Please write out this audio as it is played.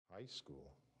high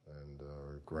school and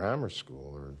grammar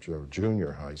school or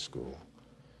junior high school.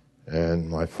 And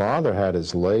my father had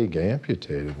his leg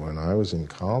amputated when I was in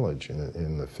college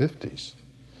in the 50s.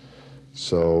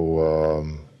 So,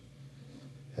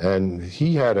 and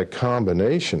he had a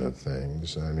combination of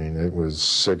things. I mean, it was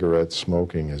cigarette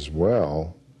smoking as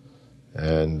well.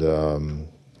 And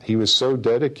he was so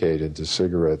dedicated to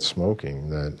cigarette smoking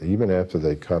that even after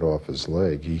they cut off his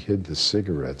leg, he hid the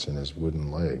cigarettes in his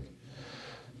wooden leg.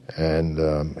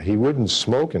 And he wouldn't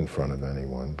smoke in front of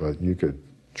anyone, but you could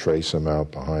trace him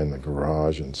out behind the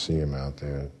garage and see him out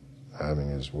there having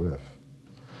his whiff.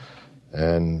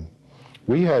 And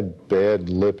we had bad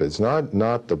lipids,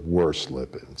 not the worst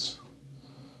lipids,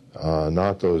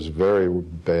 not those very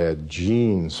bad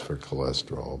genes for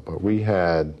cholesterol, but we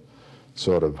had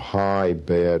sort of high,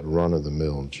 bad,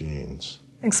 run-of-the-mill genes.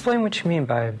 Explain what you mean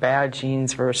by bad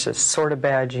genes versus sort of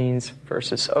bad genes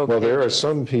versus okay Well, there genes. are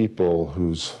some people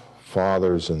whose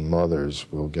fathers and mothers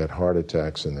will get heart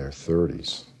attacks in their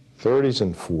 30s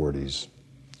and 40s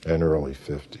and early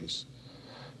 50s.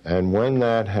 And when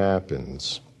that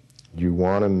happens, you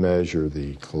want to measure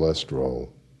the cholesterol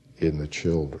in the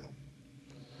children,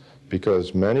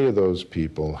 because many of those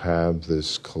people have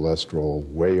this cholesterol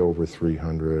way over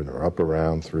 300 or up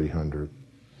around 300,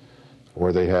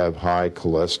 or they have high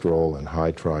cholesterol and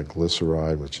high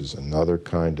triglyceride, which is another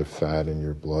kind of fat in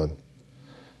your blood.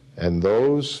 And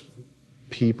those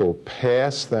people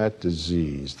pass that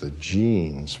disease, the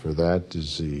genes for that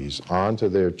disease, onto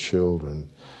their children,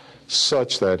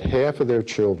 such that half of their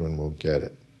children will get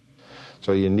it.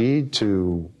 So you need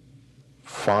to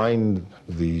find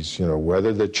these,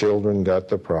 whether the children got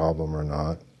the problem or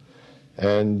not,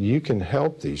 and you can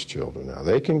help these children now.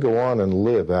 They can go on and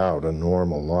live out a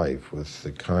normal life with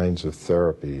the kinds of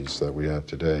therapies that we have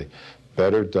today.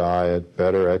 Better diet,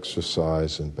 better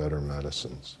exercise, and better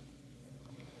medicines.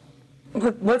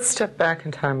 Let's step back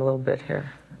in time a little bit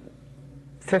here.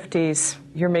 50s,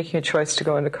 you're making a choice to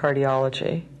go into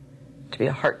cardiology, to be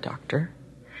a heart doctor.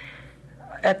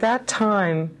 At that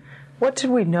time, what did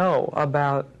we know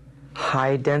about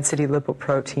high-density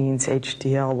lipoproteins,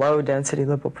 HDL, low-density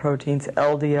lipoproteins,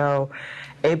 LDL,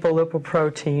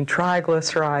 apolipoprotein,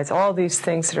 triglycerides, all these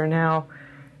things that are now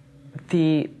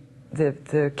the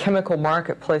chemical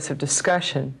marketplace of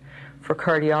discussion for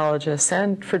cardiologists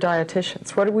and for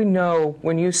dietitians? What did we know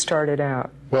when you started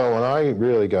out? Well, when I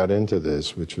really got into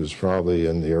this, which was probably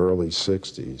in the early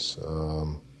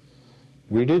 60s,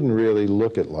 we didn't really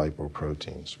look at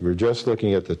lipoproteins. We were just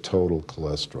looking at the total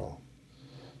cholesterol.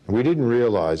 And we didn't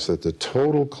realize that the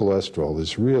total cholesterol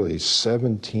is really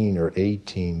 17 or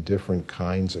 18 different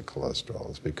kinds of cholesterol.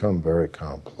 It's become very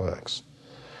complex.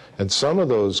 And some of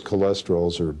those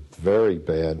cholesterols are very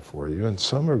bad for you, and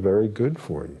some are very good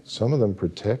for you. Some of them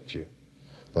protect you,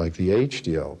 like the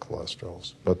HDL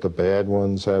cholesterols. But the bad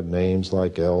ones have names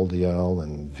like LDL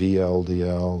and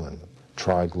VLDL and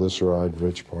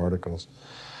triglyceride-rich particles.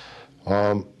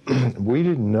 We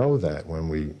didn't know that when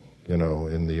we,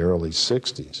 in the early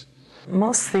 60s.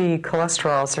 Most of the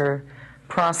cholesterols are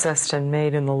processed and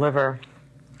made in the liver.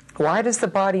 Why does the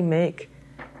body make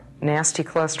nasty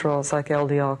cholesterols like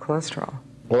LDL cholesterol?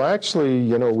 Well,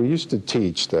 actually, we used to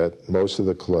teach that most of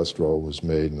the cholesterol was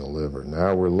made in the liver.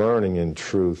 Now we're learning in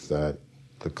truth that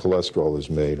the cholesterol is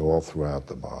made all throughout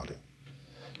the body.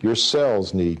 Your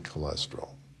cells need cholesterol.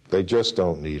 They just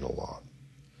don't need a lot.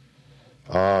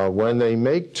 When they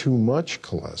make too much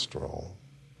cholesterol,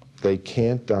 they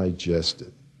can't digest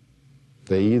it.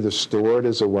 They either store it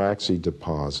as a waxy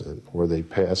deposit or they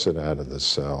pass it out of the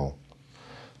cell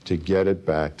to get it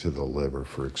back to the liver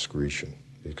for excretion,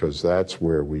 because that's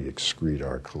where we excrete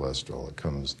our cholesterol. It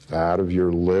comes out of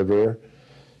your liver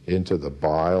into the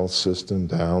bile system,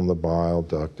 down the bile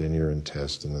duct, in your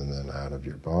intestine, and then out of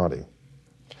your body.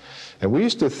 And we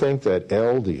used to think that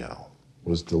LDL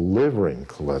was delivering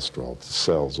cholesterol to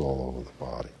cells all over the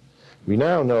body. We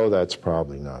now know that's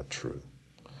probably not true,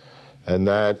 and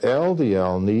that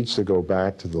LDL needs to go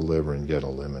back to the liver and get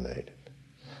eliminated.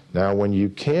 Now, when you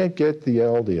can't get the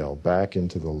LDL back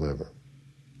into the liver,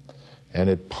 and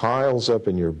it piles up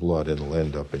in your blood, it'll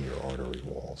end up in your artery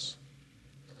walls.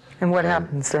 And what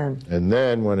happens then? And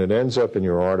then when it ends up in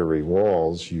your artery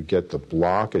walls, you get the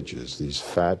blockages, these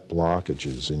fat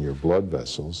blockages in your blood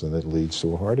vessels, and it leads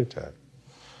to a heart attack.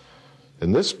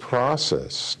 And this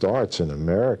process starts in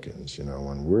Americans,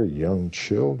 when we're young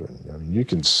children. I mean, you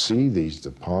can see these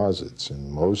deposits in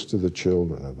most of the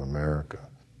children of America.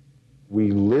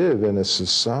 We live in a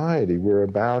society where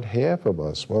about half of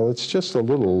us, well, it's just a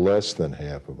little less than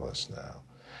half of us now,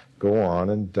 go on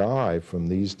and die from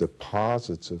these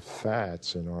deposits of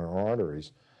fats in our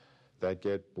arteries that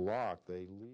get blocked. They leave